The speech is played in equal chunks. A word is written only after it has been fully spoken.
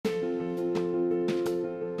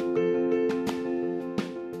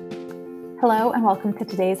Hello and welcome to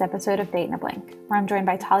today's episode of Date in a Blink, where I'm joined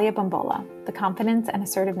by Talia Bombola, the confidence and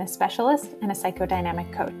assertiveness specialist and a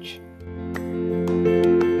psychodynamic coach.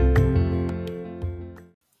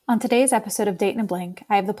 On today's episode of Date in a Blink,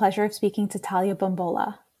 I have the pleasure of speaking to Talia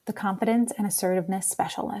Bombola, the confidence and assertiveness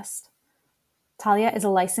specialist. Talia is a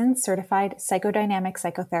licensed, certified psychodynamic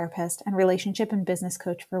psychotherapist and relationship and business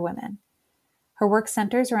coach for women. Her work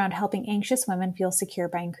centers around helping anxious women feel secure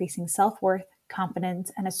by increasing self-worth,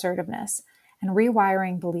 confidence, and assertiveness, and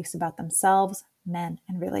rewiring beliefs about themselves, men,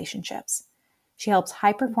 and relationships. She helps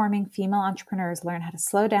high-performing female entrepreneurs learn how to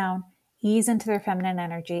slow down, ease into their feminine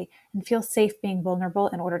energy, and feel safe being vulnerable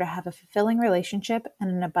in order to have a fulfilling relationship and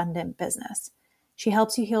an abundant business. She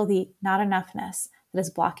helps you heal the not enoughness that is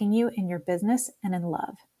blocking you in your business and in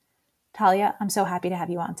love. Talia, I'm so happy to have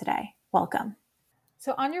you on today. Welcome.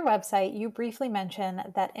 So on your website, you briefly mention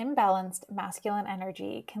that imbalanced masculine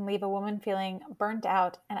energy can leave a woman feeling burnt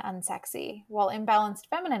out and unsexy, while imbalanced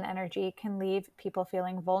feminine energy can leave people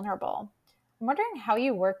feeling vulnerable. I'm wondering how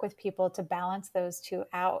you work with people to balance those two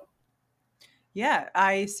out. Yeah,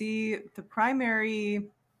 I see the primary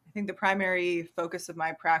focus of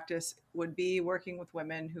my practice would be working with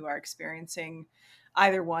women who are experiencing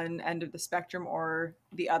either one end of the spectrum or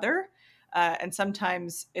the other. And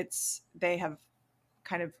sometimes they have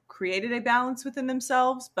kind of created a balance within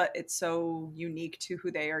themselves, but it's so unique to who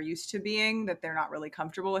they are used to being that they're not really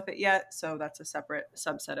comfortable with it yet. So that's a separate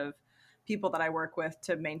subset of people that I work with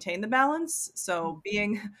to maintain the balance. So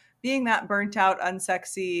being that burnt out,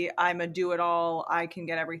 unsexy, I'm a do-it-all, I can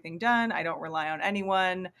get everything done, I don't rely on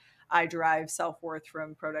anyone, I derive self-worth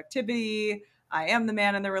from productivity, I am the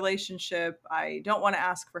man in the relationship, I don't want to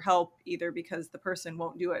ask for help either because the person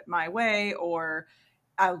won't do it my way, or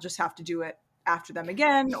I'll just have to do it after them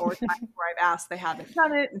again, or times where I've asked they haven't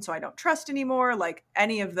done it and so I don't trust anymore. Like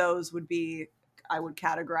any of those I would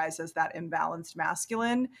categorize as that imbalanced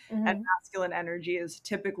masculine. And masculine energy is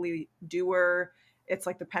typically doer. It's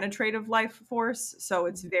like the penetrative life force. So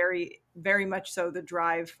it's very, very much so the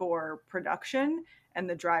drive for production and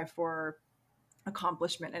the drive for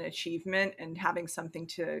accomplishment and achievement and having something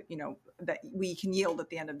to, that we can yield at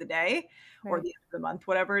the end of the day or the end of the month,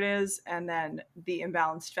 whatever it is. And then the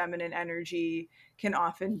imbalanced feminine energy can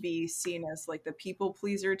often be seen as like the people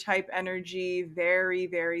pleaser type energy, very,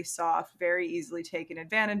 very soft, very easily taken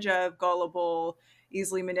advantage of, gullible,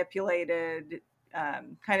 easily manipulated,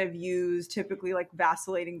 kind of used, typically like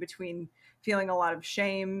vacillating between feeling a lot of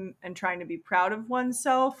shame and trying to be proud of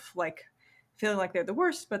oneself, like feeling like they're the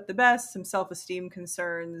worst but the best, some self-esteem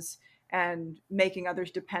concerns, and making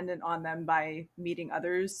others dependent on them by meeting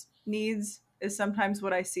others' needs is sometimes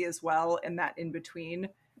what I see as well in that in between.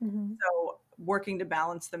 So working to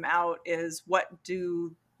balance them out is what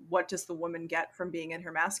does the woman get from being in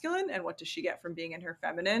her masculine and what does she get from being in her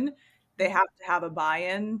feminine? They have to have a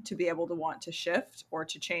buy-in to be able to want to shift or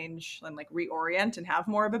to change and like reorient and have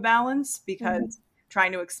more of a balance, because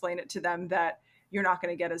trying to explain it to them that you're not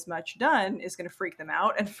going to get as much done is going to freak them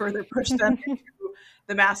out and further push them into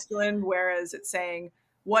the masculine. Whereas it's saying,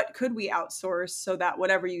 what could we outsource so that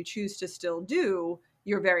whatever you choose to still do,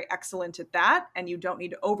 you're very excellent at that and you don't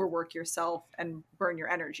need to overwork yourself and burn your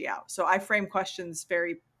energy out. So I frame questions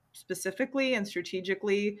very specifically and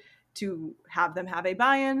strategically to have them have a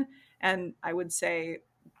buy-in. And I would say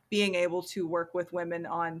being able to work with women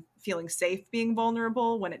on feeling safe being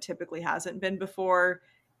vulnerable when it typically hasn't been before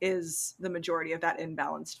is the majority of that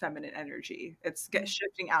imbalanced feminine energy. It's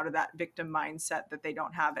shifting out of that victim mindset that they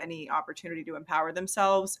don't have any opportunity to empower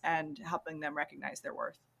themselves and helping them recognize their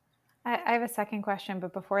worth. I have a second question,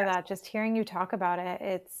 but before that, just hearing you talk about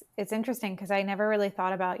it, it's interesting because I never really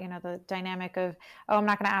thought about, the dynamic of, oh, I'm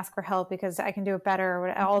not going to ask for help because I can do it better,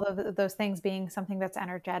 or all of those things being something that's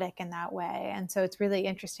energetic in that way. And so it's really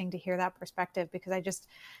interesting to hear that perspective because I just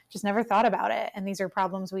never thought about it. And these are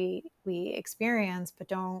problems we experience, but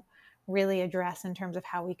don't really address in terms of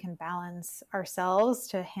how we can balance ourselves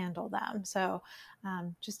to handle them. So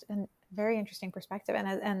just a very interesting perspective.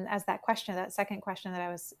 And as that second question that I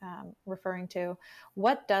was referring to,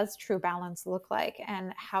 what does true balance look like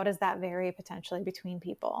and how does that vary potentially between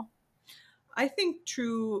people? I think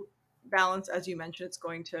true balance, as you mentioned, it's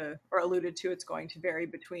going to vary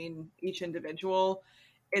between each individual.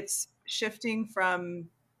 It's shifting from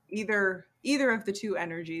either of the two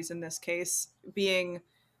energies, in this case, being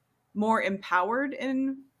more empowered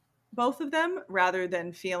in both of them rather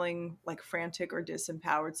than feeling like frantic or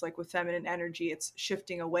disempowered. It's like with feminine energy, it's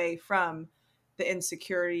shifting away from the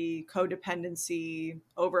insecurity, codependency,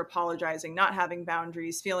 over apologizing, not having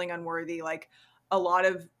boundaries, feeling unworthy. Like a lot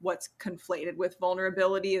of what's conflated with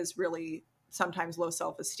vulnerability is really sometimes low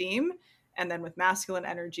self-esteem. And then with masculine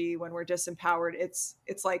energy, when we're disempowered, it's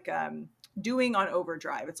like doing on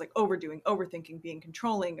overdrive. It's like overdoing, overthinking, being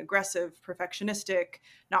controlling, aggressive, perfectionistic,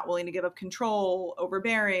 not willing to give up control,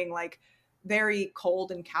 overbearing, like very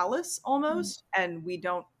cold and callous almost. And we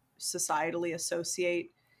don't societally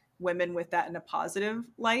associate women with that in a positive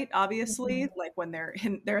light, obviously. Like when they're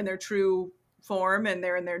in their true form and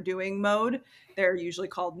they're in their doing mode, they're usually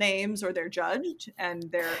called names or they're judged, and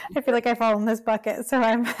they're I feel like I fall in this bucket, so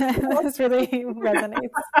this really resonates.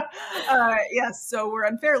 Yes, so we're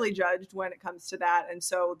unfairly judged when it comes to that. And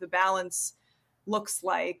so the balance looks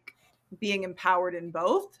like being empowered in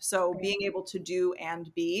both. So being able to do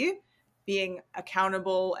and be, being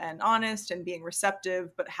accountable and honest and being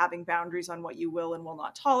receptive, but having boundaries on what you will and will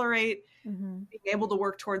not tolerate, being able to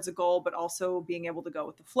work towards a goal, but also being able to go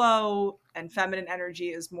with the flow. And feminine energy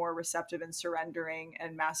is more receptive and surrendering.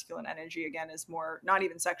 And masculine energy, again, is more not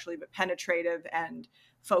even sexually, but penetrative and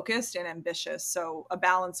focused and ambitious. So a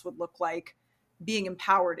balance would look like being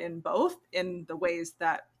empowered in both in the ways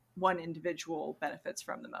that one individual benefits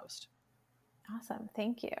from the most. Awesome.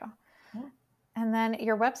 Thank you. Yeah. And then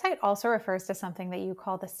your website also refers to something that you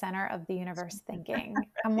call the center of the universe thinking.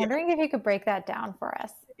 I'm wondering if you could break that down for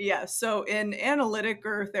us. Yeah. So in analytic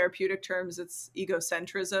or therapeutic terms, it's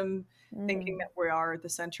egocentrism, thinking that we are the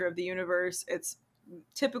center of the universe. It's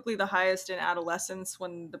typically the highest in adolescence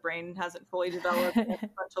when the brain hasn't fully developed and the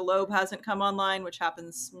frontal lobe hasn't come online, which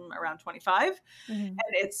happens around 25. And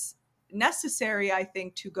it's necessary, I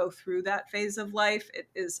think, to go through that phase of life. It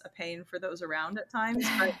is a pain for those around at times,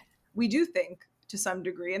 but we do think to some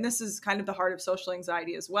degree, and this is kind of the heart of social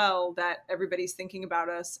anxiety as well, that everybody's thinking about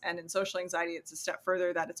us. And in social anxiety, it's a step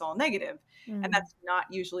further that it's all negative. And that's not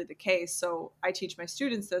usually the case. So I teach my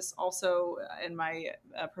students this also in my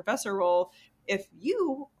professor role. If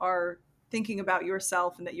you are thinking about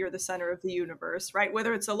yourself and that you're the center of the universe, right?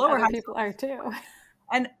 Whether it's a lower Other high people are too.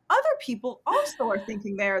 And other people also are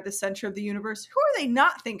thinking they're the center of the universe. Who are they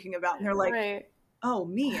not thinking about? And they're like, oh,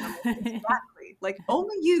 me. And I'm like, exactly. Like,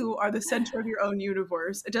 only you are the center of your own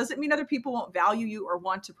universe. It doesn't mean other people won't value you or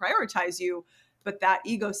want to prioritize you, but that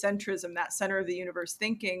egocentrism, that center of the universe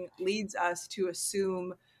thinking leads us to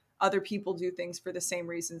assume other people do things for the same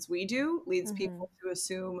reasons we do, leads people to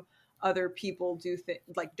assume other people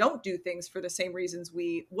don't do things for the same reasons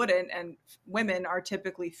we wouldn't. And women are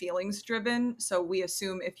typically feelings driven. So we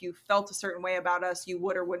assume if you felt a certain way about us, you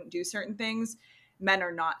would or wouldn't do certain things. Men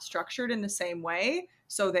are not structured in the same way.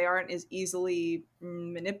 So they aren't as easily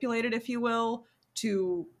manipulated, if you will,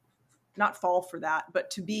 to not fall for that,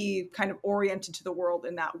 but to be kind of oriented to the world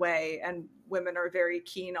in that way. And women are very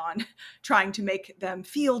keen on trying to make them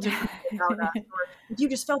feel differently about us. Or if you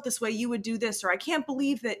just felt this way, you would do this. Or I can't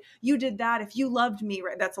believe that you did that if you loved me.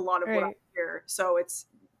 Right? That's a lot of what I hear. So it's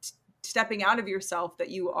stepping out of yourself, that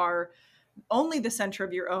you are only the center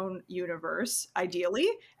of your own universe, ideally.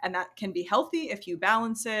 And that can be healthy if you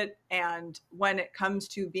balance it. And when it comes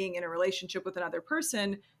to being in a relationship with another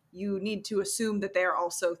person, you need to assume that they're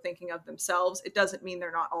also thinking of themselves. It doesn't mean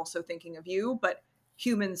they're not also thinking of you, but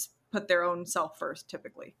humans put their own self first,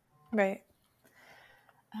 typically. Right.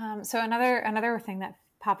 So another thing that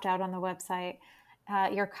popped out on the website,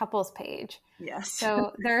 your couples page. Yes.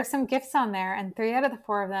 So there are some gifts on there, and 3 out of the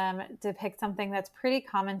 4 of them depict something that's pretty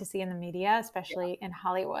common to see in the media, especially in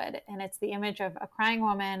Hollywood. And it's the image of a crying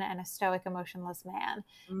woman and a stoic, emotionless man.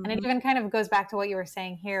 And it even kind of goes back to what you were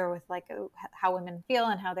saying here with like how women feel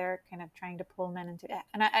and how they're kind of trying to pull men into it.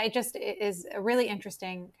 And it is a really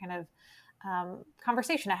interesting kind of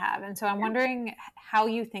conversation to have. And so I'm wondering how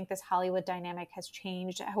you think this Hollywood dynamic has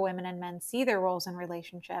changed how women and men see their roles in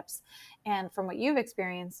relationships. And from what you've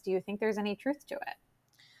experienced, do you think there's any truth to it?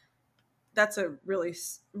 That's a really,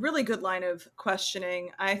 really good line of questioning.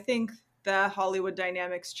 I think the Hollywood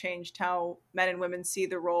dynamics changed how men and women see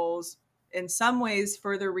the roles, in some ways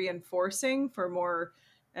further reinforcing for more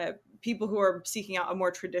people who are seeking out a more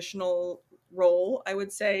traditional role, I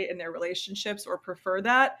would say, in their relationships or prefer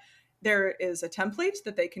that. There is a template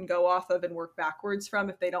that they can go off of and work backwards from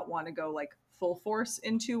if they don't want to go like full force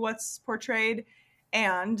into what's portrayed.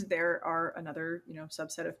 And there are another,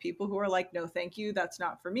 subset of people who are like, no, thank you. That's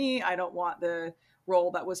not for me. I don't want the role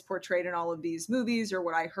that was portrayed in all of these movies or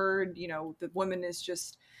what I heard. The woman is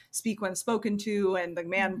just speak when spoken to, and the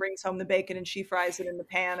man brings home the bacon and she fries it in the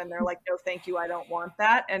pan. And they're like, no, thank you. I don't want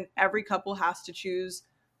that. And every couple has to choose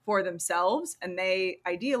for themselves, and they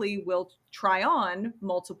ideally will try on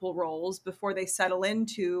multiple roles before they settle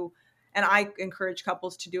into, and I encourage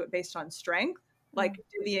couples to do it based on strength, like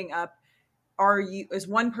divvying up, is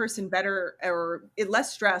one person better or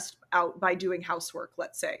less stressed out by doing housework,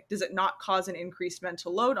 let's say? Does it not cause an increased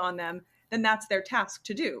mental load on them? Then that's their task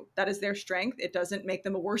to do. That is their strength. It doesn't make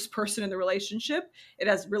them a worse person in the relationship. It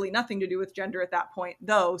has really nothing to do with gender at that point,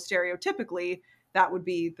 though stereotypically that would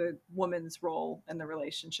be the woman's role in the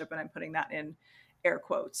relationship. And I'm putting that in air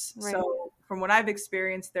quotes. Right. So from what I've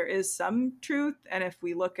experienced, there is some truth. And if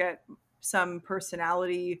we look at some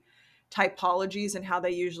personality typologies and how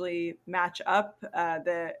they usually match up,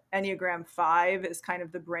 the Enneagram 5 is kind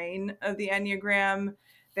of the brain of the Enneagram.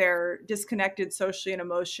 They're disconnected socially and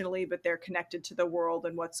emotionally, but they're connected to the world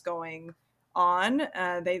and what's going on.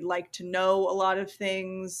 They like to know a lot of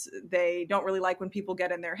things. They don't really like when people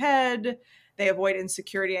get in their head. They avoid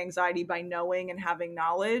insecurity, anxiety by knowing and having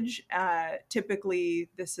knowledge. Typically,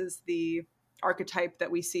 this is the archetype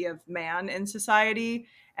that we see of man in society,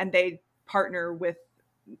 and they partner with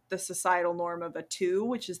the societal norm of a 2,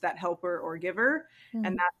 which is that helper or giver. Mm-hmm.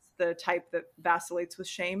 And that's the type that vacillates with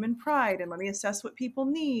shame and pride. And let me assess what people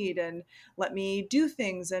need, and let me do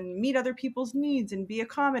things and meet other people's needs and be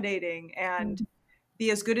accommodating and mm-hmm.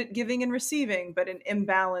 be as good at giving and receiving. But an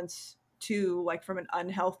imbalance to, like, from an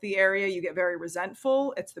unhealthy area, you get very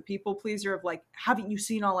resentful. It's the people pleaser of like, haven't you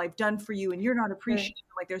seen all I've done for you and you're not appreciating?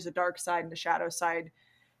 Right. Like there's a dark side and a shadow side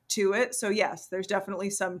to it. So yes, there's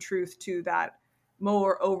definitely some truth to that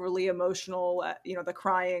more overly emotional, the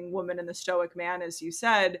crying woman and the stoic man, as you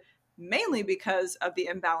said, mainly because of the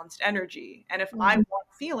imbalanced energy. And if mm-hmm. I want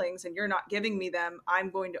feelings and you're not giving me them,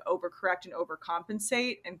 I'm going to overcorrect and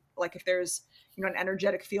overcompensate. And like if there's, an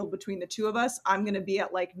energetic field between the two of us, I'm going to be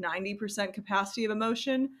at like 90% capacity of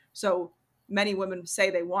emotion. So many women say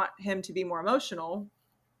they want him to be more emotional,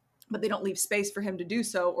 but they don't leave space for him to do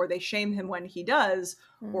so, or they shame him when he does,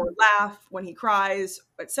 mm-hmm. or laugh when he cries,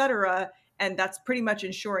 etc. And that's pretty much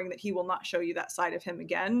ensuring that he will not show you that side of him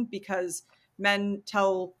again, because men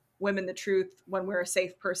tell women the truth when we're a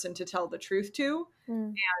safe person to tell the truth to.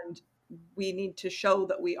 Mm. And we need to show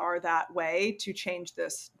that we are that way to change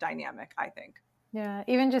this dynamic, I think. Yeah.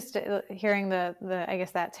 Even just hearing the I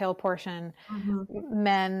guess that tail portion, mm-hmm.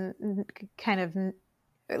 men kind of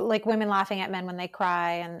like women laughing at men when they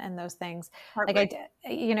cry and those things. Like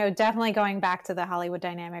definitely going back to the Hollywood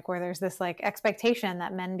dynamic where there's this like expectation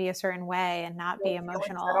that men be a certain way and not be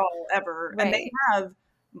emotional at all ever. Right. And they have,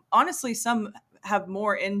 honestly, some have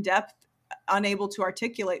more in-depth, unable to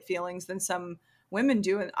articulate feelings than some women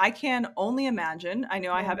do. And I can only imagine, I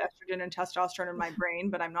know I have estrogen and testosterone in my brain,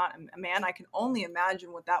 but I'm not a man. I can only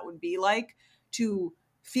imagine what that would be like to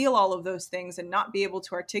feel all of those things and not be able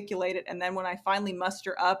to articulate it. And then when I finally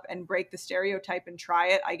muster up and break the stereotype and try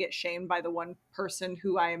it, I get shamed by the one person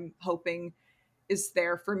who I'm hoping is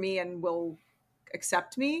there for me and will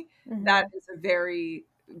accept me. Mm-hmm. That is a very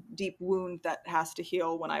deep wound that has to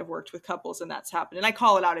heal when I've worked with couples and that's happened. And I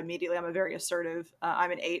call it out immediately. I'm a very assertive,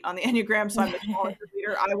 I'm an 8 on the Enneagram, so I'm the smallest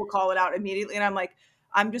leader. I will call it out immediately. And I'm like,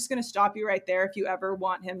 I'm just going to stop you right there. If you ever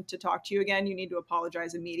want him to talk to you again, you need to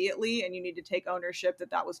apologize immediately. And you need to take ownership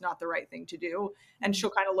that that was not the right thing to do. And she'll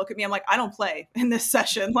kind of look at me. I'm like, I don't play in this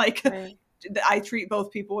session. Like right. I treat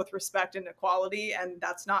both people with respect and equality. And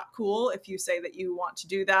that's not cool if you say that you want to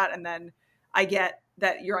do that. And then I get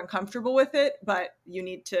that you're uncomfortable with it, but you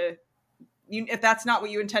need to, if that's not what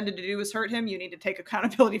you intended to do is hurt him, you need to take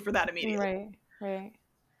accountability for that immediately. Right.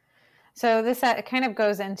 So this kind of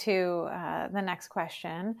goes into the next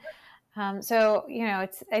question. I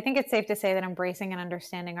think it's safe to say that embracing and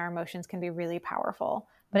understanding our emotions can be really powerful,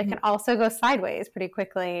 but mm-hmm. it can also go sideways pretty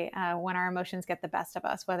quickly when our emotions get the best of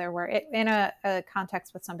us, whether we're in a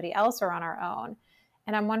context with somebody else or on our own.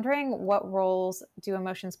 And I'm wondering, what roles do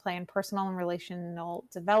emotions play in personal and relational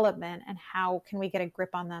development, and how can we get a grip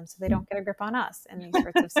on them so they don't get a grip on us in these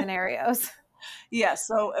sorts of scenarios? Yeah,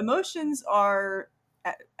 so emotions are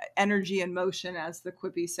energy and motion, as the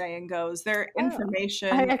quippy saying goes. They're information.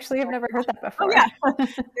 I actually have never heard that before. Oh, yeah.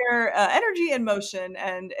 They're energy and motion,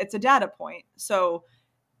 and it's a data point. So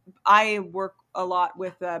I work a lot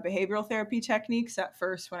with behavioral therapy techniques at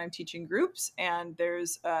first when I'm teaching groups, and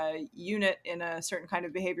there's a unit in a certain kind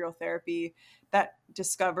of behavioral therapy that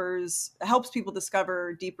helps people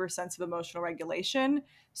discover deeper sense of emotional regulation.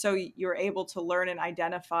 So you're able to learn and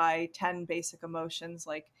identify 10 basic emotions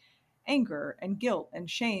like anger and guilt and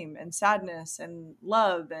shame and sadness and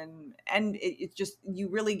love, and it just, you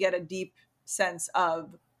really get a deep sense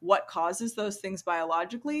of what causes those things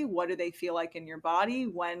biologically, what do they feel like in your body,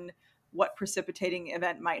 what precipitating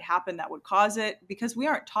event might happen that would cause it, because we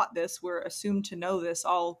aren't taught this. We're assumed to know this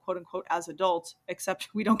all, quote unquote, as adults, except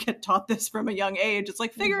we don't get taught this from a young age. It's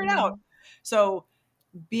like, figure mm-hmm. it out. So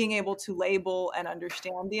being able to label and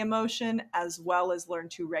understand the emotion as well as learn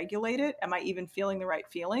to regulate it. Am I even feeling the right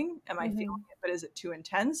feeling? Am I feeling it, but is it too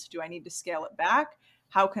intense? Do I need to scale it back?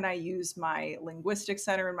 How can I use my linguistic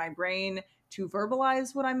center in my brain to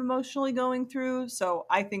verbalize what I'm emotionally going through? So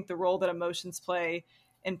I think the role that emotions play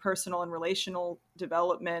in personal and relational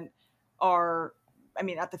development are, I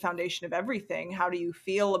mean, at the foundation of everything. How do you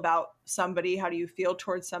feel about somebody? How do you feel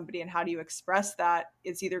towards somebody? And how do you express that?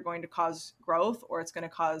 It's either going to cause growth or it's going to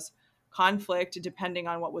cause conflict, depending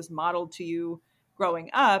on what was modeled to you growing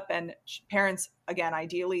up. And parents, again,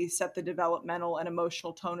 ideally set the developmental and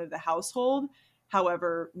emotional tone of the household.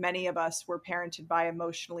 However, many of us were parented by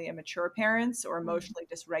emotionally immature parents or emotionally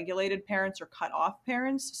dysregulated parents or cut off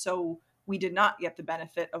parents. So we did not get the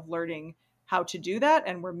benefit of learning how to do that,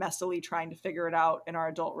 and we're messily trying to figure it out in our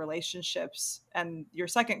adult relationships. And your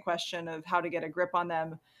second question of how to get a grip on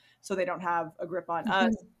them so they don't have a grip on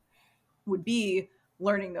us would be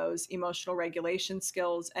learning those emotional regulation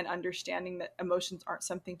skills and understanding that emotions aren't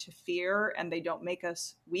something to fear and they don't make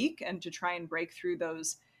us weak, and to try and break through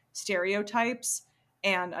those stereotypes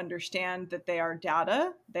and understand that they are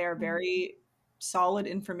data. They are very solid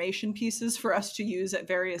information pieces for us to use at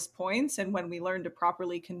various points. And when we learn to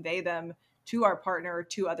properly convey them to our partner or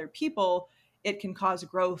to other people, it can cause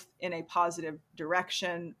growth in a positive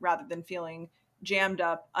direction rather than feeling jammed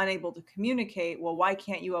up, unable to communicate. Well, why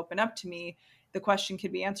can't you open up to me? The question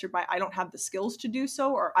could be answered by, I don't have the skills to do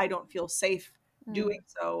so, or I don't feel safe doing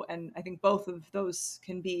so. And I think both of those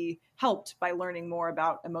can be helped by learning more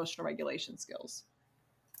about emotional regulation skills.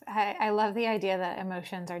 I love the idea that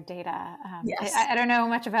emotions are data. Yes. I don't know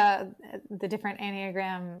much about the different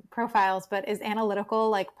Enneagram profiles, but is analytical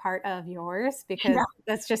like part of yours? Because Yeah.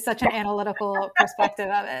 that's just such an analytical perspective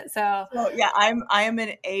of it. So yeah, I am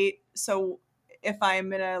an 8. So if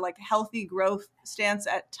I'm in a like healthy growth stance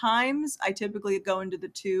at times, I typically go into the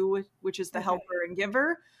 2, which is the helper and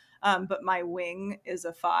giver. But my wing is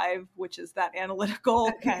a 5, which is that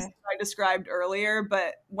analytical piece that I described earlier.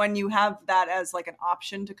 But when you have that as like an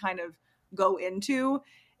option to kind of go into,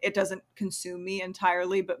 it doesn't consume me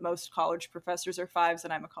entirely. But most college professors are 5s,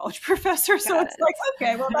 and I'm a college professor. So it's like,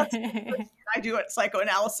 okay, well, that's I do it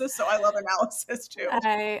psychoanalysis, so I love analysis too.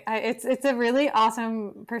 It's a really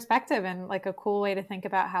awesome perspective and like a cool way to think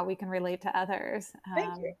about how we can relate to others.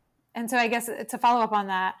 Thank you. And so I guess to follow up on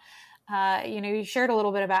that, you shared a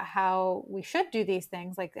little bit about how we should do these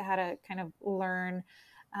things, like how to kind of learn,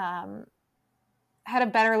 how to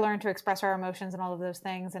better learn to express our emotions and all of those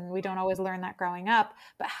things. And we don't always learn that growing up,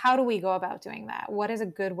 but how do we go about doing that? What is a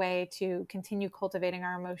good way to continue cultivating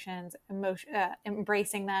our emotions,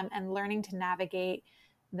 embracing them, and learning to navigate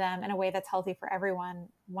them in a way that's healthy for everyone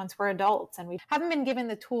once we're adults and we haven't been given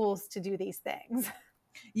the tools to do these things?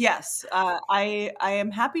 Yes, I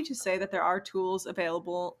am happy to say that there are tools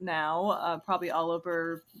available now, probably all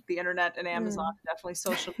over the internet and Amazon, definitely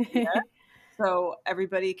social media. So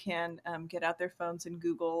everybody can get out their phones and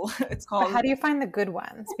Google. It's But called. how do you find the good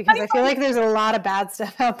ones? Because I feel like there's a lot of bad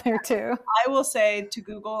stuff out there too. I will say to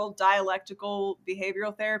Google dialectical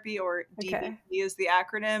behavioral therapy, or DBT is the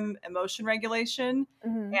acronym, emotion regulation.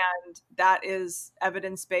 And that is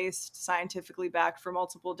evidence-based, scientifically backed for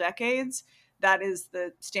multiple decades. That is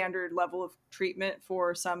the standard level of treatment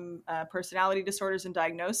for some personality disorders and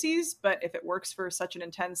diagnoses. But if it works for such an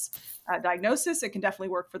intense diagnosis, it can definitely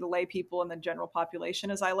work for the lay people and the general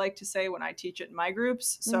population, as I like to say when I teach it in my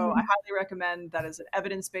groups. So I highly recommend that as an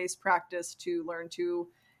evidence-based practice to learn to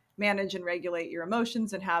manage and regulate your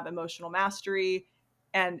emotions and have emotional mastery.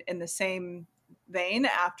 And in the same vein,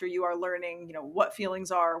 after you are learning, what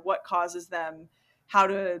feelings are, what causes them, how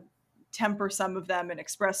to temper some of them and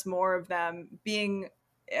express more of them, having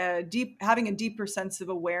a deeper sense of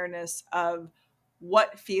awareness of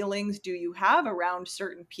what feelings do you have around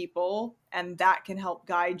certain people, and that can help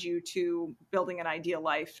guide you to building an ideal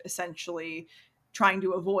life, essentially trying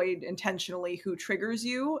to avoid intentionally who triggers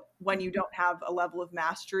you when you don't have a level of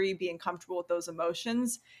mastery, being comfortable with those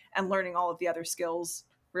emotions, and learning all of the other skills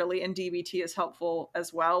really in DBT is helpful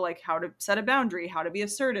as well, like how to set a boundary, how to be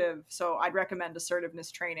assertive. So I'd recommend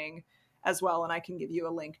assertiveness training as well. And I can give you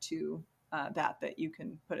a link to that you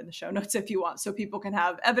can put in the show notes if you want, so people can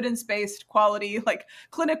have evidence-based, quality, like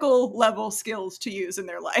clinical level skills to use in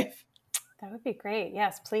their life. That would be great.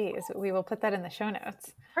 Yes, please. We will put that in the show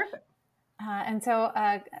notes. Perfect. And so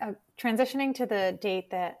transitioning to the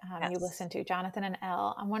date that you listened to, Jonathan and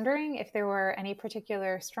Elle, I'm wondering if there were any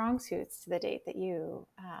particular strong suits to the date that you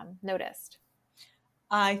noticed.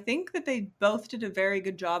 I think that they both did a very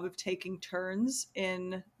good job of taking turns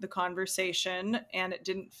in the conversation, and it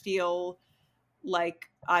didn't feel like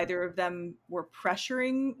either of them were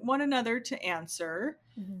pressuring one another to answer.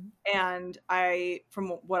 Mm-hmm. And from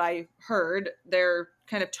what I heard, their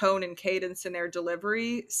kind of tone and cadence in their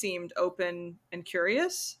delivery seemed open and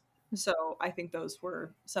curious. So I think those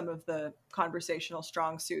were some of the conversational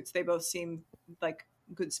strong suits. They both seem like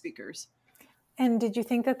good speakers. And did you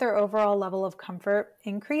think that their overall level of comfort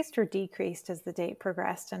increased or decreased as the date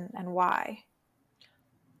progressed, and why?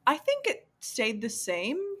 I think it stayed the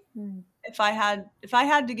same. Mm. If I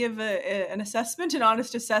had to give an assessment, an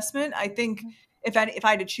honest assessment, I think if I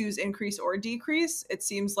had to choose increase or decrease, it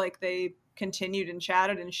seems like they continued and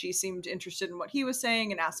chatted, and she seemed interested in what he was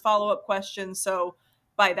saying and asked follow-up questions. So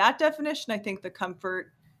by that definition, I think the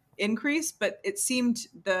comfort increased, but it seemed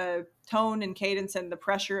the tone and cadence and the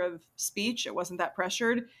pressure of speech, it wasn't that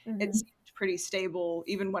pressured. It Mm-hmm. seemed pretty stable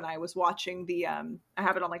even when I was watching the I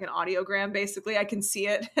have it on like an audiogram. Basically I can see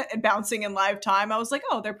it and bouncing in live time. I was like,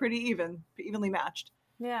 oh, they're pretty evenly matched.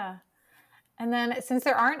 Yeah. And then, since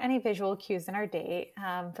there aren't any visual cues in our date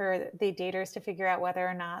for the daters to figure out whether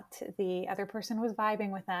or not the other person was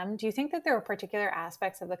vibing with them, do you think that there were particular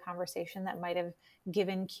aspects of the conversation that might have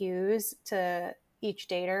given cues to each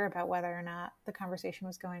dater about whether or not the conversation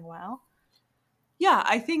was going well? Yeah,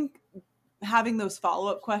 I think having those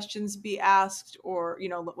follow-up questions be asked, or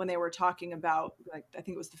when they were talking about, like, I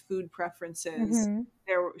think it was the food preferences,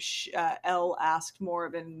 Mm-hmm. Elle asked more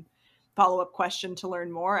of an follow-up question to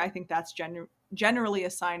learn more. I think that's generally a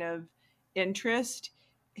sign of interest.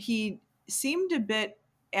 He seemed a bit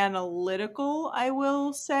analytical, I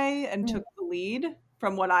will say, and took the lead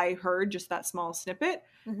from what I heard, just that small snippet.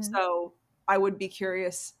 Mm-hmm. So I would be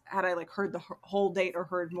curious, had I like heard the whole date or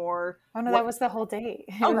heard more, Oh no, what. that was the whole date.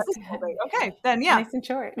 It Oh, that was is the whole date. Okay, then yeah. nice and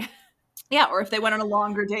short. Yeah, or if they went on a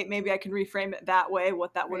longer date, maybe I can reframe it that way,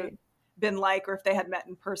 what that would have Right. been like, or if they had met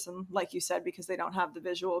in person, like you said, because they don't have the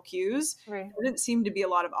visual cues. Right. There didn't seem to be a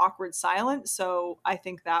lot of awkward silence, so I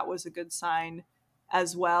think that was a good sign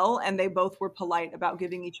as well. And they both were polite about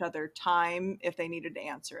giving each other time if they needed to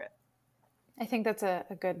answer it. I think that's a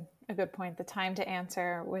good point. The time to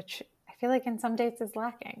answer, which I feel like in some dates is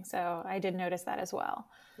lacking. So I did notice that as well.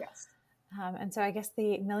 Yes. And so I guess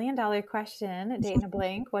the $1,000,000 question, date in a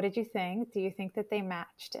blink, what did you think? Do you think that they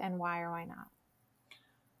matched, and why or why not?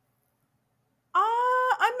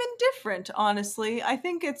 I'm indifferent, honestly. I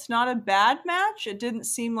think it's not a bad match. It didn't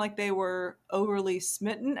seem like they were overly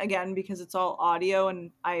smitten, again, because it's all audio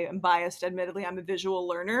and I am biased, admittedly. I'm a visual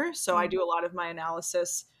learner, so I do a lot of my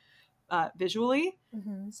analysis visually.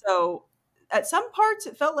 Mm-hmm. So at some parts,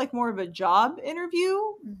 it felt like more of a job interview,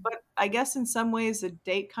 Mm-hmm. but I guess in some ways, a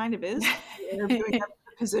date kind of is. You're interviewing them in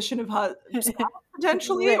the position of spouse,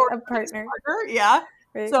 potentially, Right, or a partner. partner. Yeah.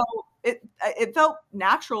 Right. So it felt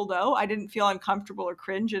natural, though. I didn't feel uncomfortable or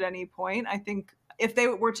cringe at any point. I think if they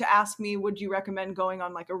were to ask me, would you recommend going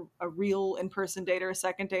on like a real in-person date or a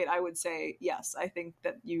second date, I would say yes. I think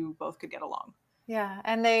that you both could get along. Yeah,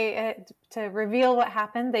 and they to reveal what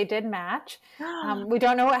happened, they did match. We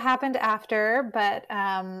don't know what happened after, but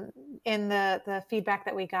in the feedback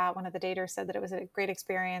that we got, one of the daters said that it was a great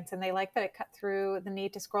experience, and they liked that it cut through the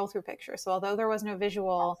need to scroll through pictures. So although there was no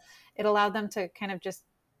visual, it allowed them to kind of just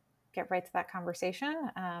get right to that conversation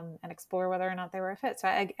and explore whether or not they were a fit. So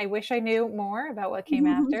I wish I knew more about what came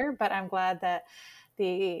after, but I'm glad that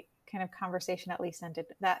the kind of conversation at least ended,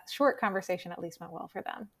 that short conversation at least went well for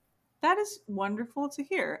them. That is wonderful to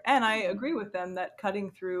hear. And I agree with them that cutting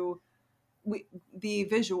through the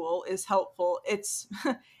visual is helpful. It's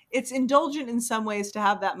it's indulgent in some ways to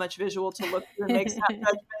have that much visual to look through and make snap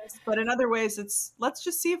judgments, but in other ways it's let's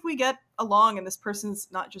just see if we get along and this person's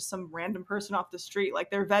not just some random person off the street.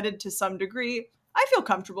 Like they're vetted to some degree. I feel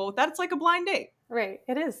comfortable with that. It's like a blind date. Right.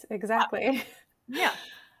 It is. Exactly. Yeah.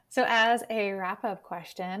 So as a wrap-up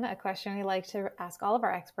question, a question we like to ask all of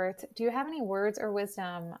our experts, do you have any words of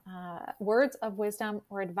wisdom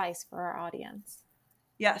or advice for our audience?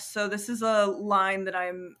 Yes, so this is a line that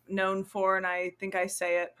I'm known for, and I think I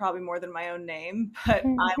say it probably more than my own name, but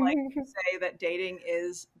I like to say that dating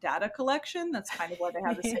is data collection. That's kind of why they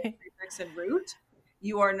have the same prefix and root.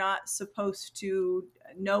 You are not supposed to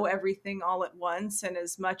know everything all at once, and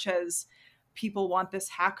as much as people want this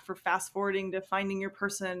hack for fast forwarding to finding your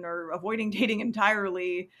person or avoiding dating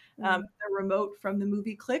entirely, the remote from the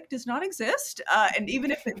movie Click does not exist. And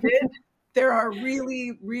even if it did, there are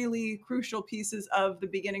really, really crucial pieces of the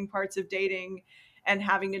beginning parts of dating and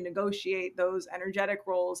having to negotiate those energetic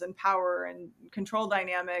roles and power and control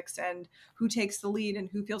dynamics and who takes the lead and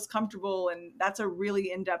who feels comfortable. And that's a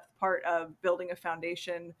really in-depth part of building a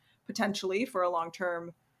foundation potentially for a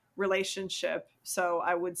long-term relationship. So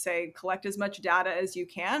I would say collect as much data as you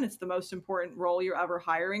can. It's the most important role you're ever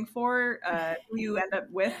hiring for. Who you end up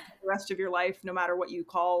with the rest of your life, no matter what you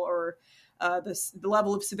call or the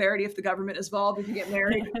level of severity if the government is involved, if you get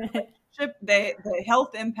married, the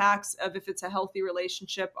health impacts of if it's a healthy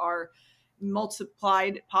relationship are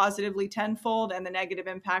multiplied positively tenfold, and the negative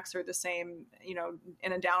impacts are the same,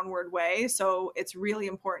 in a downward way. So it's really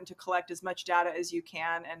important to collect as much data as you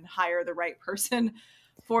can and hire the right person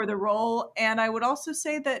for the role. And I would also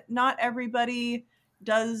say that not everybody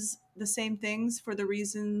does the same things for the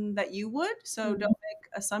reason that you would. So don't make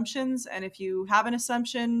assumptions. And if you have an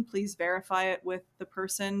assumption, please verify it with the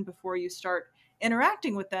person before you start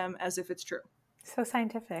interacting with them as if it's true. So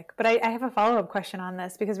scientific. But I have a follow-up question on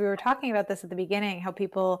this, because we were talking about this at the beginning, how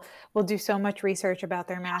people will do so much research about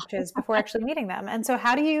their matches before actually meeting them. And so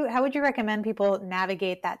how would you recommend people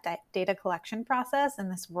navigate that data collection process in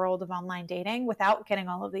this world of online dating without getting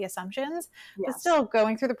all of the assumptions, but still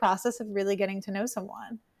going through the process of really getting to know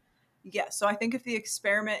someone? Yes. So I think if the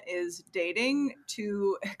experiment is dating,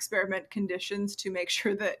 to experiment conditions to make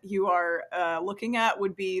sure that you are looking at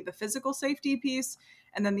would be the physical safety piece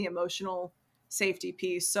and then the emotional safety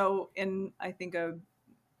piece. So I think a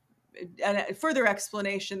further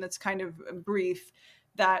explanation that's kind of brief,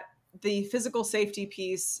 that the physical safety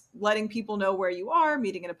piece, letting people know where you are,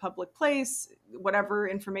 meeting in a public place, whatever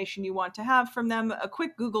information you want to have from them, a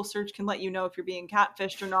quick Google search can let you know if you're being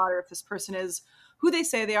catfished or not, or if this person is who they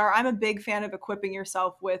say they are. I'm a big fan of equipping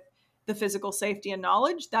yourself with the physical safety and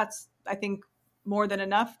knowledge. That's, I think, more than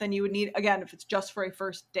enough than you would need, again, if it's just for a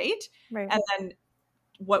first date. Right. And then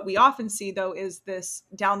what we often see, though, is this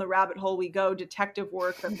down the rabbit hole we go detective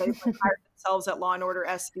work that they've hired themselves at Law and Order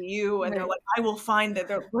SVU, and they're like, I will find that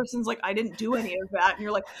the person's like, I didn't do any of that. And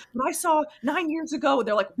you're like, but I saw 9 years ago.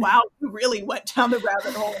 They're like, wow, you really went down the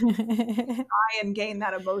rabbit hole. Try and gain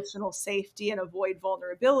that emotional safety and avoid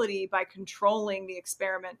vulnerability by controlling the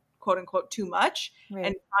experiment, quote unquote, too much,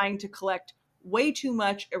 and trying to collect way too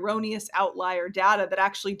much erroneous outlier data that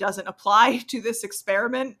actually doesn't apply to this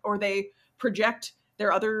experiment, or they project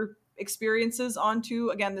their other experiences onto,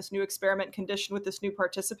 again, this new experiment condition with this new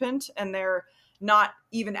participant, and they're not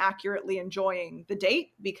even accurately enjoying the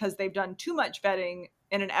date because they've done too much vetting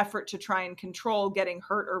in an effort to try and control getting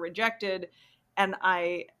hurt or rejected. And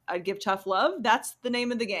I give tough love. That's the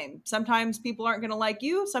name of the game. Sometimes people aren't going to like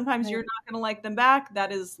you. Sometimes you're not going to like them back.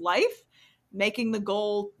 That is life. Making the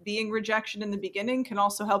goal being rejection in the beginning can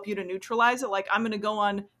also help you to neutralize it. Like, I'm going to go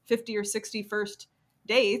on 50 or 60 first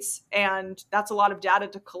dates, and that's a lot of data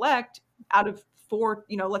to collect. Out of 4,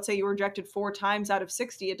 let's say you were rejected 4 times out of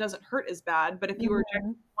 60, it doesn't hurt as bad. But if you were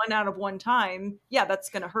rejected 1 out of 1 time, that's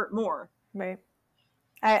going to hurt more. Right.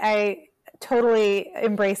 I totally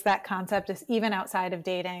embrace that concept, just even outside of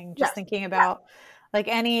dating, just thinking about like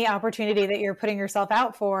any opportunity that you're putting yourself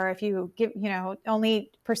out for. If you give, only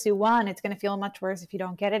pursue 1, it's going to feel much worse if you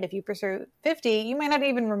don't get it. If you pursue 50, you might not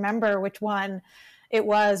even remember which one it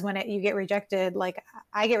was when you get rejected. Like,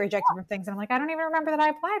 I get rejected from things and I'm like, I don't even remember that I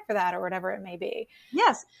applied for that, or whatever it may be.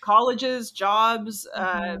 Yes. Colleges, jobs,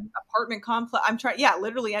 apartment complex. I'm trying. Yeah.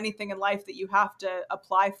 Literally anything in life that you have to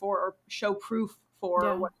apply for or show proof for,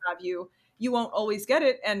 or what have you, you won't always get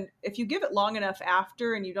it. And if you give it long enough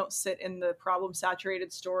after and you don't sit in the problem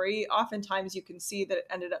saturated story, oftentimes you can see that it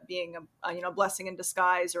ended up being a blessing in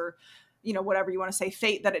disguise, or, whatever you want to say,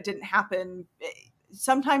 fate, that it didn't happen.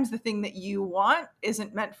 Sometimes the thing that you want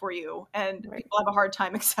isn't meant for you, and people have a hard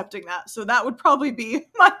time accepting that. So that would probably be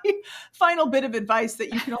my final bit of advice,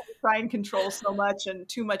 that you can only try and control so much, and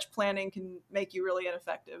too much planning can make you really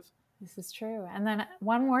ineffective. This is true. And then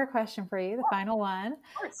one more question for you, the final one.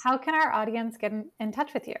 How can our audience get in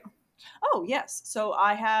touch with you? Oh, yes. So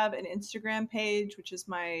I have an Instagram page, which is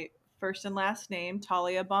my first and last name,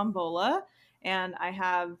 Talia Bombola. And I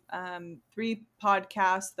have 3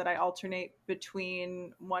 podcasts that I alternate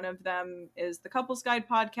between. One of them is the Couples Guide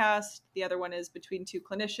podcast. The other one is Between Two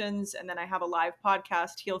Clinicians. And then I have a live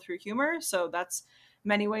podcast, Heal Through Humor. So that's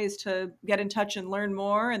many ways to get in touch and learn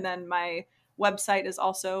more. And then my website is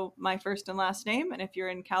also my first and last name. And if you're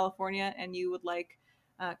in California and you would like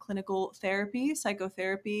clinical therapy,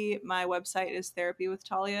 psychotherapy, my website is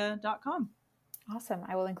therapywithtalia.com. Awesome.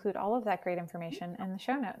 I will include all of that great information in the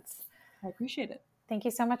show notes. I appreciate it. Thank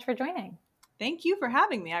you so much for joining. Thank you for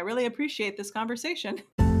having me. I really appreciate this conversation.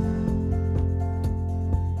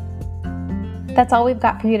 That's all we've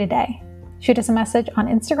got for you today. Shoot us a message on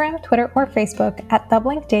Instagram, Twitter, or Facebook at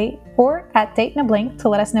 @TheBlinkDate or at Date in a Blink to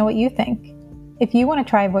let us know what you think. If you want to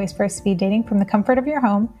try voice first speed dating from the comfort of your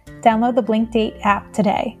home, download the Blink Date app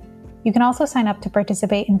today. You can also sign up to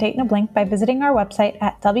participate in Date in a Blink by visiting our website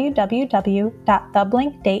at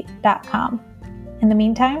www.theblinkdate.com. In the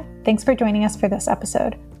meantime, thanks for joining us for this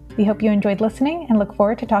episode. We hope you enjoyed listening and look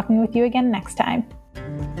forward to talking with you again next time.